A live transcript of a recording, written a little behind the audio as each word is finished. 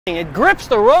It grips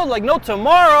the road like no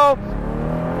tomorrow,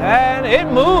 and it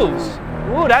moves.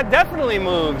 Ooh, that definitely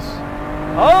moves.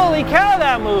 Holy cow,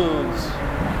 that moves.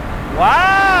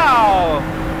 Wow.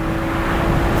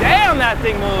 Damn, that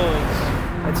thing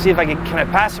moves. Let's see if I can I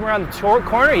pass him around the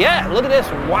corner? Yeah, look at this.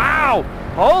 Wow.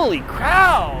 Holy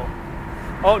cow.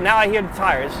 Oh, now I hear the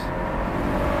tires.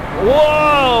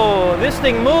 Whoa, this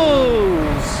thing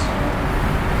moves.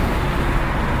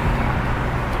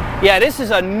 Yeah, this is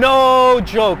a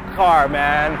no-joke car,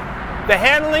 man. The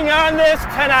handling on this,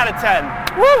 10 out of 10.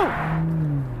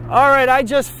 Woo! All right, I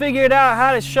just figured out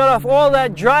how to shut off all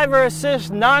that driver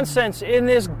assist nonsense in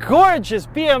this gorgeous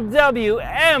BMW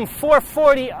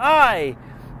M440i.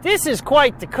 This is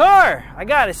quite the car. I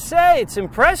gotta say, it's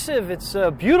impressive. It's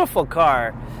a beautiful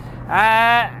car.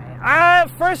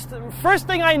 First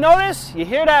thing I notice, you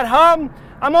hear that hum?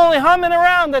 I'm only humming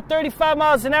around at 35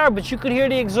 miles an hour, but you could hear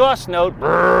the exhaust note.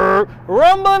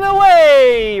 Rumbling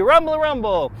away, rumble,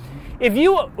 rumble. If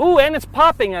you, ooh, and it's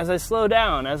popping as I slow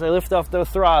down, as I lift off the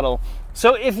throttle.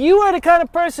 So if you are the kind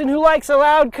of person who likes a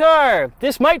loud car,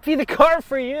 this might be the car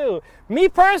for you. Me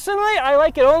personally, I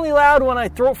like it only loud when I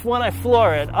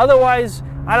floor it. Otherwise,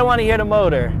 I don't want to hear the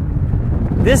motor.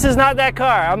 This is not that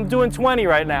car. I'm doing 20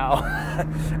 right now.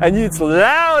 And it's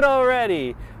loud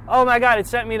already. Oh my God, it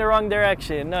sent me the wrong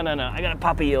direction. No, I gotta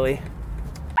pop a Yui.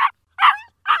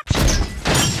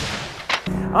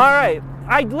 All right,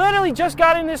 I literally just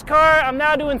got in this car. I'm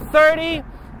now doing 30,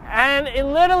 and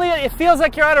it feels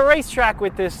like you're at a racetrack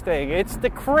with this thing. It's the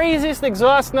craziest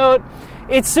exhaust note.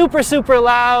 It's super, super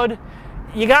loud.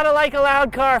 You gotta like a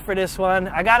loud car for this one.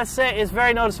 I gotta say, it's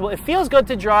very noticeable. It feels good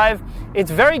to drive. It's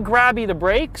very grabby, the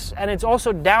brakes, and it's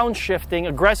also downshifting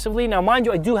aggressively. Now, mind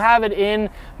you, I do have it in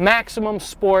maximum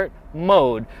sport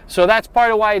mode. So that's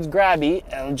part of why it's grabby.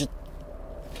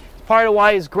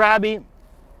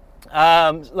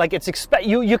 Like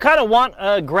you kind of want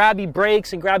grabby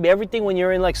brakes and grabby everything when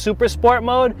you're in like super sport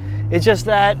mode. It's just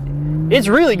that it's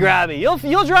really grabby.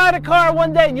 You'll drive a car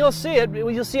one day and you'll see it.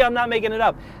 You'll see I'm not making it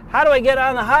up. How do I get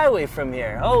on the highway from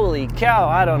here? Holy cow,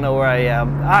 I don't know where I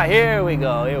am. Ah, here we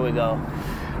go, here we go.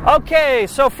 Okay,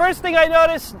 so first thing I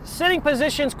noticed, sitting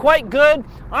position's quite good.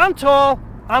 I'm tall.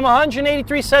 I'm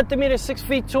 183 centimeters, 6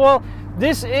 feet tall.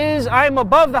 I'm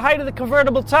above the height of the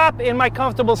convertible top in my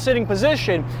comfortable sitting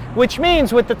position, which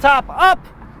means with the top up,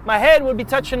 my head would be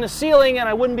touching the ceiling and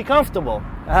I wouldn't be comfortable.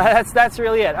 That's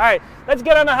really it. All right, let's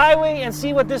get on the highway and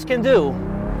see what this can do.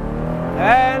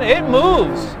 And it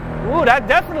moves. Ooh, that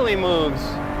definitely moves.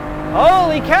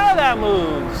 Holy cow, that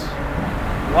moves.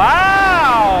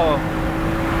 Wow.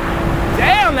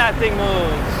 Damn, that thing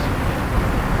moves.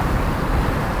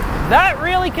 That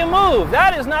really can move.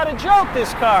 That is not a joke,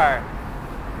 this car.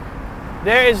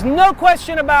 There is no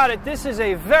question about it. This is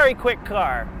a very quick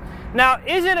car. Now,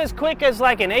 is it as quick as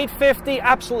like an 850?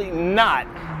 Absolutely not.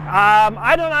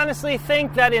 I don't honestly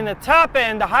think that in the top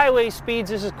end, the highway speeds,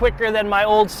 this is quicker than my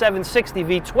old 760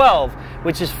 V12,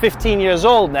 which is 15 years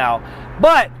old now.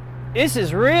 But this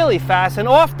is really fast, and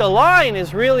off the line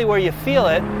is really where you feel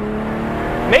it.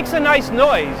 Makes a nice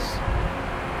noise.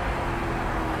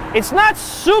 It's not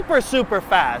super, super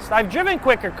fast. I've driven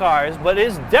quicker cars, but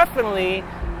it's definitely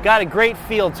got a great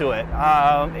feel to it.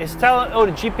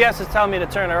 The GPS is telling me to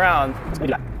turn around.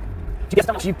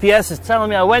 GPS is telling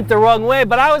me I went the wrong way,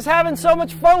 but I was having so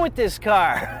much fun with this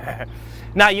car.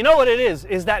 Now, you know what it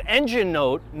is that engine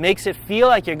note makes it feel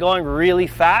like you're going really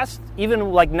fast.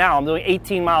 Even like now, I'm doing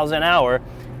 18 miles an hour.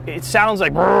 It sounds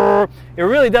like, brrr. It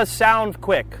really does sound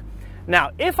quick.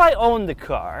 Now, if I owned the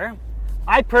car,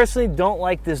 I personally don't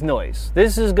like this noise.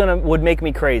 This would make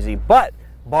me crazy, but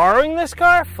borrowing this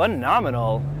car,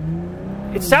 phenomenal.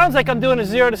 It sounds like I'm doing a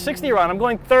 0 to 60 run. I'm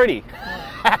going 30.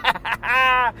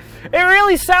 It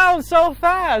really sounds so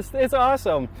fast. It's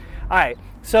awesome. All right,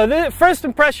 so the first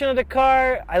impression of the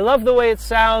car, I love the way it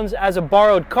sounds as a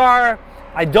borrowed car.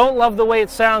 I don't love the way it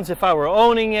sounds if I were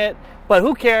owning it, but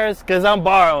who cares, because I'm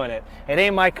borrowing it. It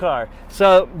ain't my car.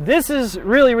 So this is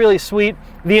really, really sweet.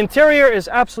 The interior is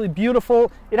absolutely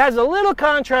beautiful. It has a little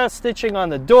contrast stitching on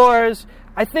the doors.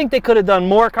 I think they could have done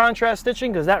more contrast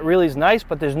stitching because that really is nice,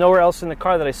 but there's nowhere else in the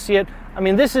car that I see it. I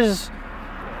mean, this is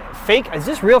fake. Is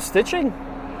this real stitching?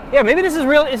 Yeah, maybe this is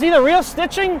real. It's either real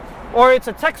stitching or it's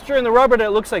a texture in the rubber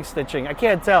that looks like stitching. I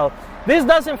can't tell. This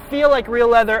doesn't feel like real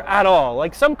leather at all.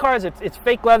 Like some cars, it's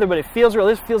fake leather, but it feels real.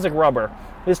 This feels like rubber.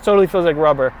 This totally feels like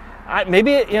rubber.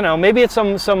 Maybe it's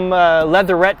some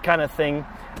leatherette kind of thing.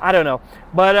 I don't know.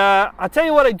 But I'll tell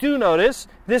you what I do notice.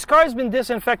 This car's been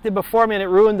disinfected before me and it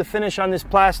ruined the finish on this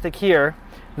plastic here.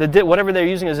 whatever they're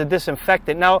using as a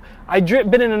disinfectant. Now, I've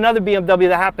been in another BMW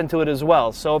that happened to it as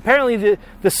well. So apparently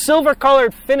the silver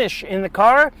colored finish in the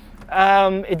car,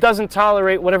 it doesn't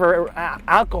tolerate whatever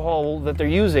alcohol that they're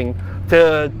using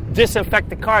to disinfect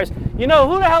the cars. You know,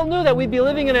 who the hell knew that we'd be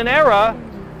living in an era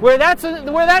where that's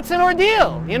an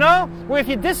ordeal, you know? Where if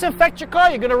you disinfect your car,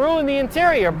 you're gonna ruin the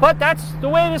interior. But that's the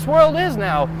way this world is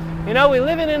now. You know, we're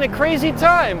living in a crazy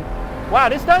time. Wow,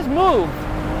 this does move.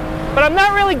 But I'm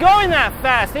not really going that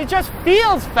fast. It just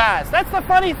feels fast. That's the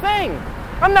funny thing.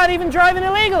 I'm not even driving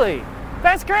illegally.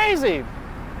 That's crazy.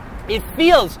 It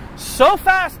feels so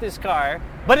fast, this car,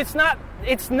 but it's not.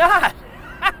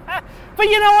 But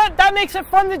you know what? That makes it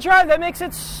fun to drive. That makes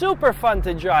it super fun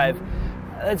to drive.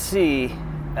 Let's see.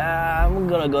 I'm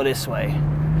gonna go this way.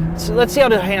 So let's see how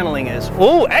the handling is.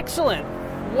 Oh, excellent.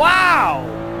 Wow.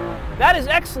 That is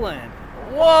excellent.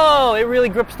 Whoa, it really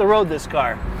grips the road, this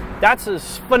car. That's a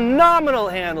phenomenal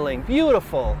handling.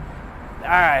 Beautiful. All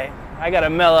right, I gotta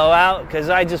mellow out because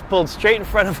I just pulled straight in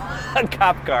front of a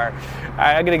cop car. All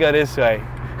right, I'm gonna go this way.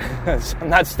 So I'm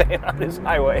not staying on this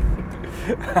highway.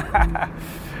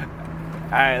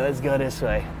 All right, let's go this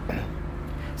way.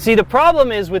 See, the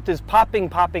problem is with this popping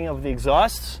of the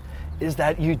exhausts is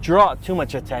that you draw too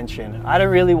much attention. I don't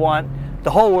really want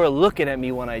the whole world looking at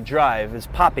me when I drive. It's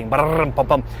popping.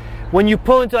 When you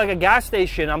pull into like a gas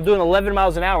station, I'm doing 11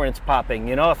 miles an hour and it's popping.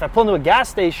 You know, if I pull into a gas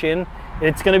station,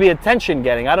 it's going to be attention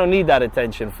getting. I don't need that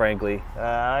attention, frankly.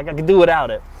 I can do without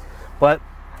it. But,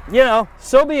 you know,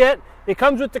 so be it. It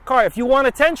comes with the car. If you want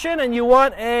attention and you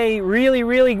want a really,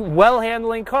 really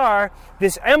well-handling car,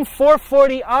 this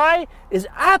M440i is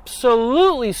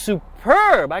absolutely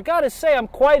superb. I gotta say, I'm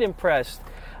quite impressed.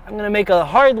 I'm gonna make a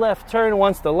hard left turn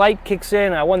once the light kicks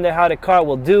in. I wonder how the car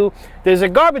will do. There's a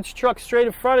garbage truck straight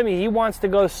in front of me. He wants to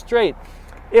go straight.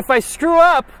 If I screw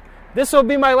up, this will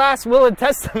be my last will and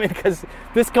testament because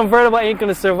this convertible ain't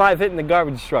gonna survive hitting the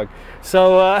garbage truck.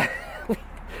 So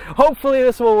hopefully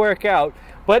this will work out.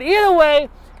 But either way,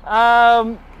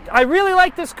 I really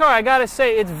like this car. I gotta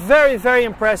say, it's very, very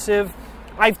impressive.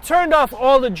 I've turned off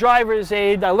all the driver's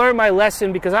aid. I learned my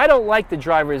lesson because I don't like the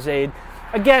driver's aid.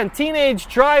 Again, teenage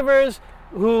drivers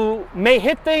who may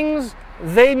hit things,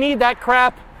 they need that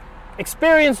crap.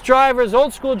 Experienced drivers,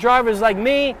 old school drivers like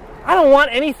me, I don't want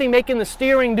anything making the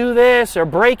steering do this or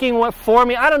braking for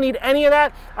me. I don't need any of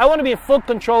that. I want to be in full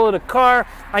control of the car.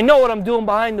 I know what I'm doing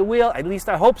behind the wheel. At least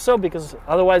I hope so, because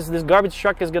otherwise this garbage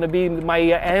truck is going to be my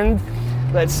end.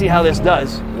 Let's see how this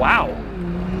does. Wow.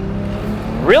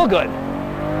 Real good.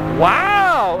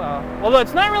 Wow. Although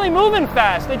it's not really moving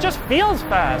fast. It just feels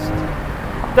fast.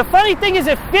 The funny thing is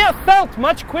it felt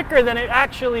much quicker than it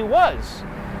actually was.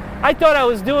 I thought I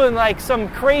was doing like some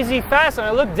crazy fast, and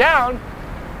I looked down.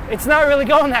 It's not really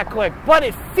going that quick, but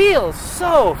it feels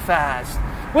so fast,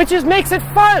 which just makes it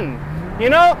fun, you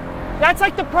know? That's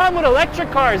like the problem with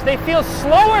electric cars. They feel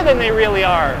slower than they really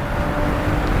are.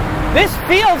 This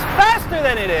feels faster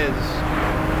than it is.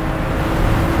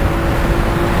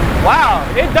 Wow,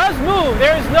 it does move.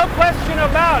 There is no question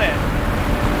about it.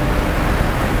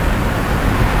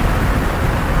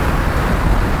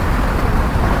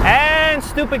 And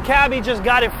stupid cabbie just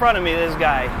got in front of me, this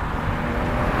guy.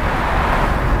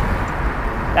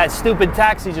 That stupid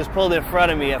taxi just pulled in front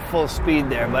of me at full speed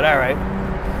there, but all right.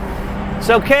 It's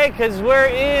okay, because we're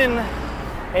in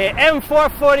a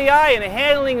M440i and the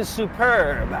handling is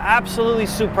superb. Absolutely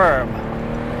superb.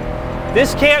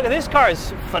 This car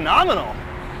is phenomenal.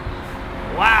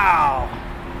 Wow.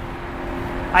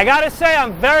 I gotta say,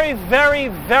 I'm very, very,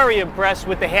 very impressed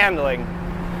with the handling.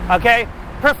 Okay?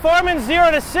 Performance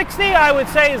 0 to 60, I would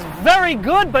say, is very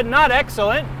good, but not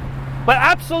excellent. But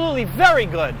absolutely very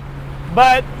good.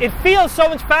 But it feels so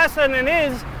much faster than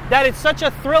it is that it's such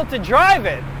a thrill to drive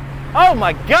it. Oh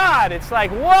my God, it's like,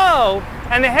 whoa.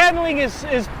 And the handling is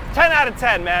 10 out of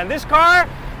 10, man. This car,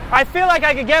 I feel like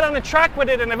I could get on the track with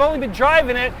it, and I've only been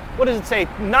driving it, what does it say,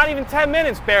 not even 10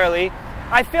 minutes barely.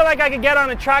 I feel like I could get on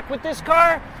the track with this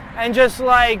car and just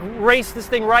like race this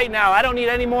thing right now. I don't need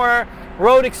any more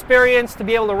road experience to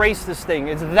be able to race this thing.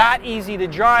 It's that easy to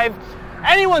drive.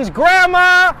 Anyone's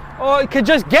grandma or could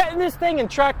just get in this thing and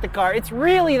track the car. It's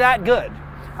really that good.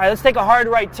 All right, let's take a hard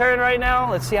right turn right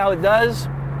now. Let's see how it does.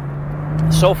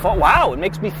 So far, wow, it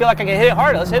makes me feel like I can hit it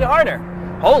harder. Let's hit it harder.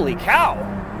 Holy cow.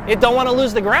 It don't want to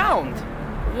lose the ground.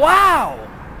 Wow.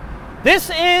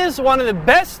 This is one of the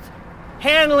best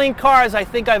handling cars I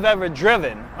think I've ever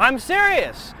driven. I'm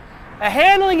serious. The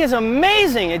handling is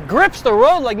amazing. It grips the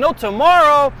road like no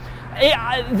tomorrow.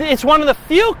 It's one of the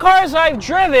few cars I've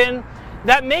driven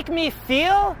that make me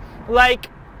feel like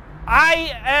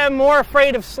I am more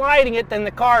afraid of sliding it than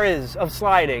the car is of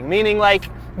sliding. Meaning like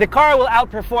the car will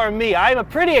outperform me. I'm a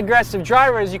pretty aggressive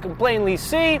driver, as you can plainly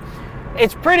see.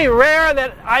 It's pretty rare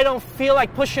that I don't feel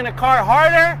like pushing a car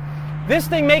harder. This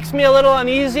thing makes me a little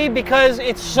uneasy because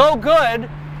it's so good.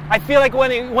 I feel like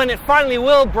when it finally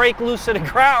will break loose to the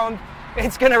ground,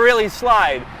 it's gonna really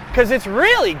slide, because it's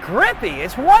really grippy.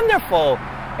 It's wonderful.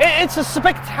 It's a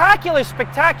spectacular,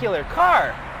 spectacular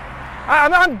car.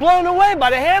 I'm blown away by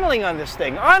the handling on this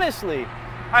thing, honestly.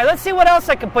 All right, let's see what else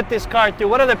I can put this car through.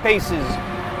 What other paces?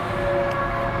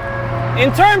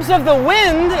 In terms of the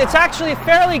wind, it's actually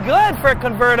fairly good for a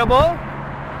convertible.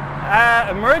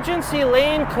 Emergency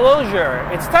lane closure.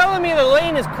 It's telling me the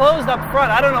lane is closed up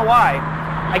front. I don't know why.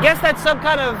 I guess that's some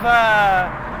kind of,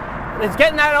 it's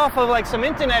getting that off of like some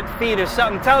internet feed or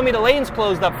something, telling me the lane's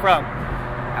closed up front.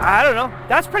 I don't know.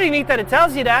 That's pretty neat that it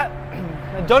tells you that.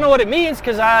 I don't know what it means,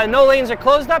 because no lanes are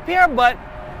closed up here, but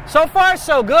so far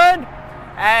so good.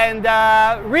 And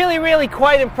really, really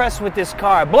quite impressed with this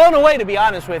car. Blown away, to be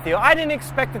honest with you. I didn't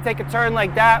expect to take a turn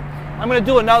like that. I'm going to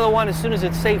do another one as soon as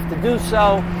it's safe to do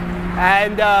so.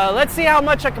 And let's see how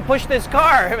much I can push this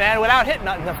car, man, without hitting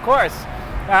nothing, of course.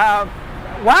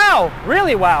 Wow,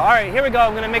 really wow. All right, here we go.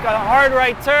 I'm going to make a hard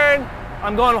right turn.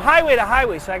 I'm going highway to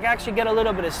highway, so I can actually get a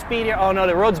little bit of speed here. Oh, no,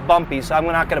 the road's bumpy, so I'm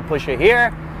not going to push it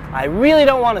here. I really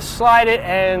don't want to slide it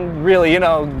and really, you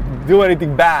know, do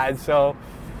anything bad, so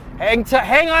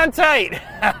hang on tight.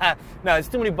 No, it's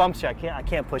too many bumps here. I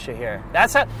can't push it here.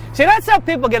 That's how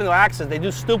people get into accidents. They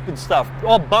do stupid stuff,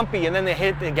 all bumpy, and then they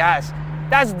hit the gas.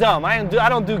 That's dumb. I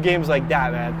don't do games like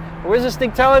that, man. Where's this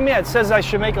thing telling me? It says I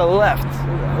should make a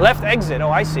left exit.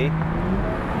 Oh, I see.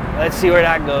 Let's see where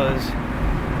that goes.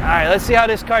 All right, let's see how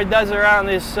this car does around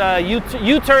this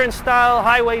U-turn style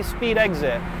highway speed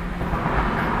exit.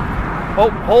 Oh,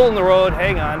 hole in the road.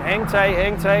 Hang on. Hang tight.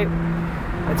 Hang tight.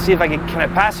 Let's see if can I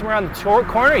pass him around the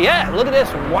corner? Yeah, look at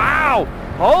this. Wow.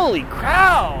 Holy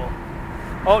cow.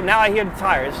 Oh, now I hear the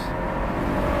tires.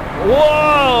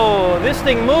 Whoa, this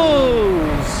thing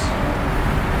moves.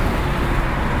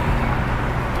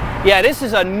 Yeah, this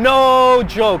is a no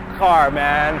joke car,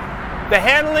 man. The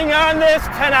handling on this,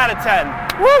 10 out of 10.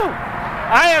 Woo!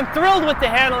 I am thrilled with the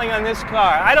handling on this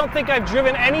car. I don't think I've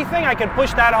driven anything I can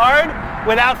push that hard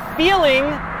without feeling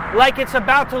like it's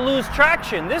about to lose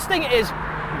traction. This thing is,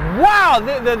 wow,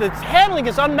 the handling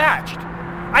is unmatched.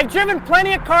 I've driven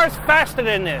plenty of cars faster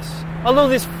than this, although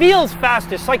this feels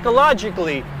faster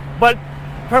psychologically. But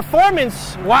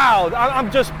performance, wow, I'm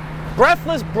just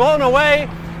breathless, blown away.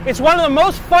 It's one of the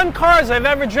most fun cars I've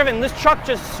ever driven. This truck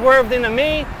just swerved into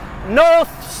me. No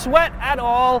sweat at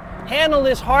all. Handle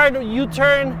this hard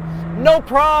U-turn, no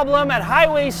problem at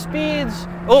highway speeds.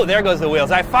 Oh, there goes the wheels.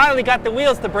 I finally got the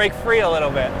wheels to break free a little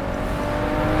bit.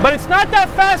 But it's not that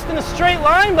fast in a straight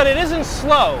line, but it isn't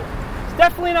slow. It's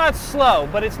definitely not slow,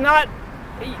 but it's not...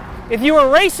 If you were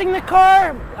racing the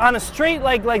car on a straight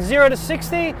like 0 to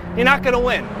 60, you're not going to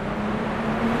win.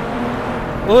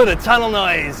 Ooh, the tunnel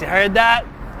noise. You heard that?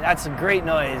 That's a great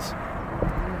noise.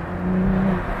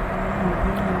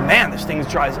 Man, this thing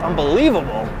drives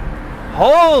unbelievable.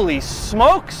 Holy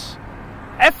smokes.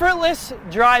 Effortless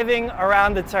driving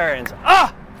around the turns.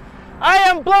 Ah! I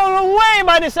am blown away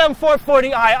by this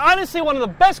M440i. Honestly, one of the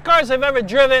best cars I've ever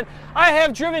driven. I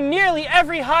have driven nearly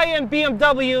every high-end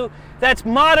BMW that's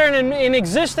modern in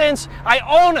existence. I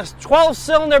own a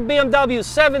 12-cylinder BMW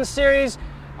 7 Series.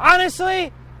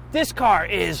 Honestly, this car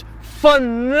is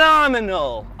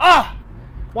phenomenal. Ah!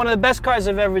 One of the best cars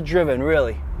I've ever driven,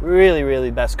 really. Really, really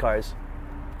best cars.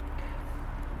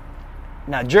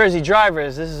 Now, Jersey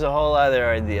drivers, this is a whole other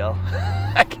ordeal.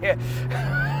 I can't...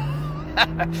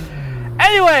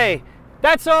 Anyway,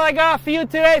 that's all I got for you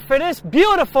today for this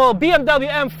beautiful BMW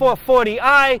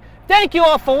M440i. Thank you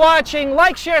all for watching.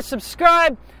 Like, share,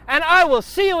 subscribe, and I will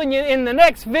see you in the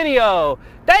next video.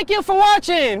 Thank you for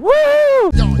watching. Woo!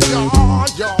 Yo, yo,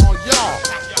 yo, yo.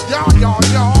 Yo, yo,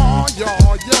 yo, yo,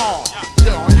 yo.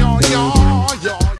 Yo, yo.